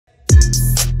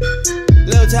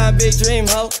time big dream,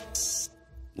 ho.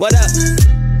 What up?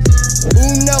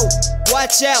 Uno,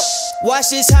 watch out. Watch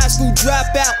this high school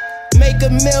dropout. Make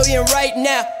 $1 million right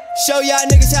now. Show y'all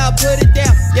niggas how I put it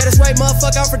down. Yeah, that's right,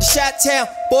 motherfucker, I'm from the Chi-Town.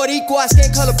 Boricua,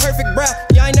 skin color perfect brown.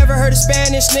 Y'all ain't never heard of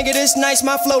Spanish, nigga, this nice.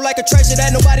 My flow like a treasure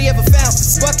that nobody ever found.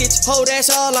 Buckets, ho,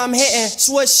 that's all I'm hitting.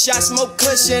 Swoosh, I smoke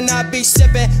cushion, I be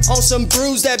sipping on some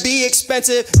brews that be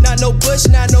expensive. Not no Bush,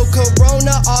 not no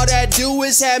Corona. All that do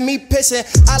is have me pissing.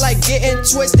 I like getting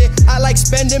twisted, I like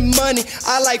spending money,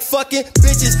 I like fucking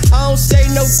bitches. I don't say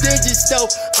no digits though.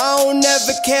 I don't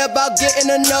ever care about getting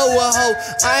to know a hoe.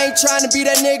 I ain't trying to be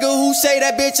that nigga who say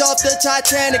that bitch off the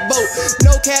Titanic boat.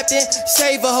 No captain,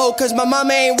 save a hoe, cause my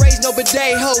mama ain't raised no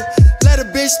bidet hoe. Let a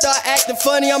bitch start acting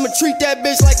funny, I'ma treat that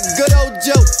bitch like a good old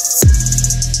joke.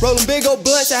 Rolling big old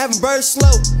blunts, I haven't burned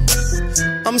slow.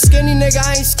 I'm a skinny nigga,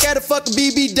 I ain't scared to fuck a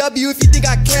BBW. If you think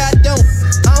I care, I don't.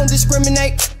 I don't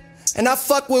discriminate, and I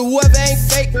fuck with whoever ain't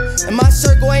fake. And my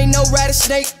circle ain't no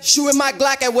rattlesnake. Shooting my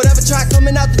Glock at whatever try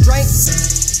coming out the drink.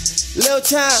 Little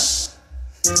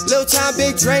time,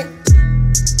 big drink.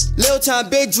 Little time,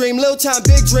 big dream, little time,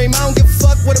 big dream. I don't give a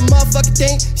fuck what a motherfucker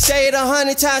think. Say it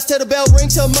 100 times till the bell ring,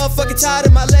 till a motherfucker tired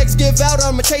and my legs give out.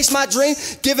 I'ma chase my dream,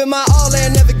 giving my all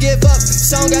and never give up.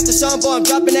 Song after song, boy, I'm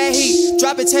dropping that heat.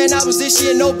 Dropping 10 albums this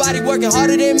year, nobody working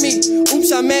harder than me.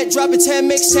 Oops, I meant dropping 10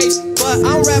 mixtapes. But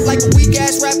I don't rap like a weak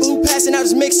ass rapper who passing out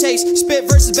his mixtapes. Spit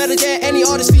verses better than any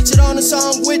artist featured on a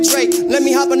song with Drake. Let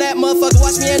me hop on that motherfucker,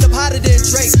 watch me end up hotter than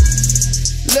Drake.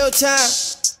 Little time,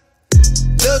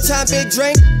 big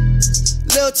drink.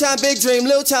 Little time, big dream,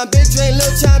 little time, big dream,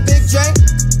 little time, big drink.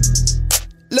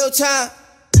 Little time,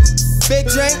 big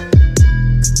drink.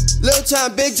 Little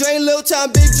time, big drain, little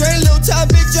time, big drain, little time,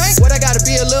 big drink. What I gotta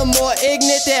be a little more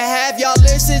ignorant than have y'all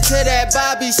listen to that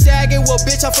Bobby sagging? Well,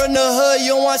 bitch, I'm from the hood,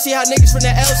 you don't wanna see how niggas from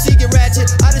the LC get ratchet.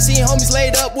 I done seen homies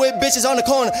laid up with bitches on the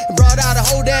corner and brought out a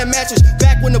whole damn mattress.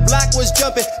 Back when the block was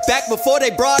jumping, back before they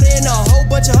brought in a whole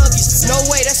bunch of hunkies. No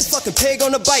way, that's a fucking pig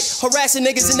on the bike, harassing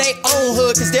niggas in their own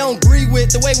hood, cause they don't agree with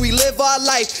the way we live our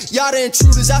life. Y'all the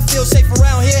intruders, I feel safe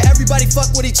around here. Everybody fuck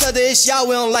with each other, it's y'all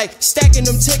we don't like. Stacking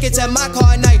them tickets at my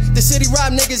car at night. The city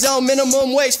rob niggas on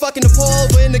minimum wage, fucking the poor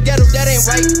over in the ghetto, that ain't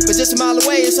right. But just a mile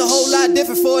away, it's a whole lot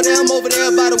different for them over there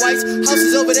by the whites.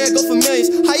 Houses over there go for millions.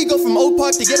 How you go from Oak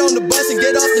Park to get on the bus and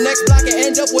get off the next block and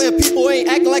end up where people ain't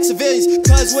acting like civilians?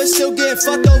 Cause we're still getting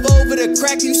fucked over the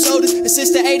crack you sodas. And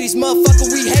since the 80s,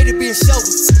 motherfucker, we hated being sober.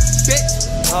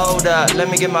 Bitch. Hold up, let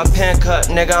me get my pen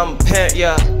cut, nigga, I'm a pimp,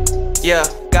 yeah. Yeah,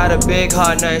 got a big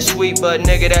heart, nothing sweet, but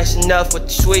nigga, that's enough with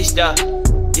the sweet stuff,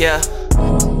 yeah.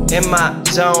 In my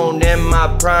zone, in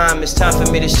my prime, it's time for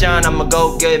me to shine, I'ma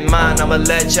go get mine. I'ma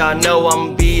let y'all know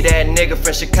I'ma be that nigga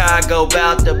from Chicago,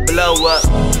 bout to blow up.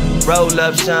 Roll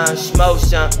up some, smoke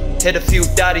some, hit a few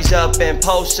thotties up and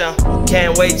post some.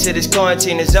 Can't wait till this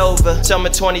quarantine is over. Summer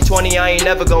 2020, I ain't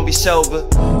never gonna be sober.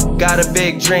 Got a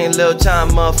big dream, little time,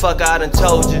 motherfucker, I done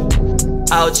told you.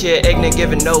 Out here ignorant,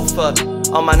 giving no fuck.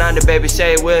 On my 90, baby,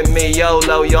 say it with me,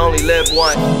 YOLO, you only live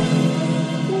once.